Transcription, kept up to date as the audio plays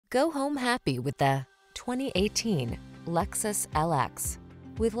Go home happy with the 2018 Lexus LX.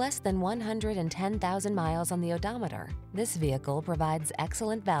 With less than 110,000 miles on the odometer, this vehicle provides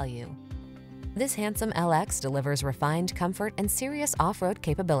excellent value. This handsome LX delivers refined comfort and serious off-road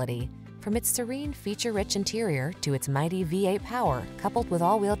capability. From its serene, feature-rich interior to its mighty V8 power coupled with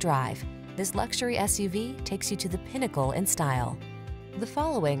all-wheel drive, this luxury SUV takes you to the pinnacle in style. The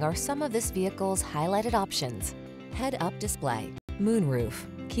following are some of this vehicle's highlighted options: head-up display, moonroof,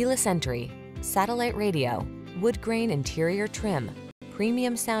 keyless entry, satellite radio, woodgrain interior trim,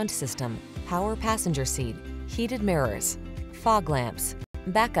 premium sound system, power passenger seat, heated mirrors, fog lamps,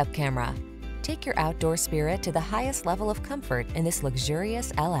 backup camera. Take your outdoor spirit to the highest level of comfort in this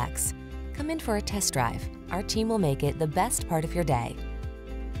luxurious LX. Come in for a test drive. Our team will make it the best part of your day.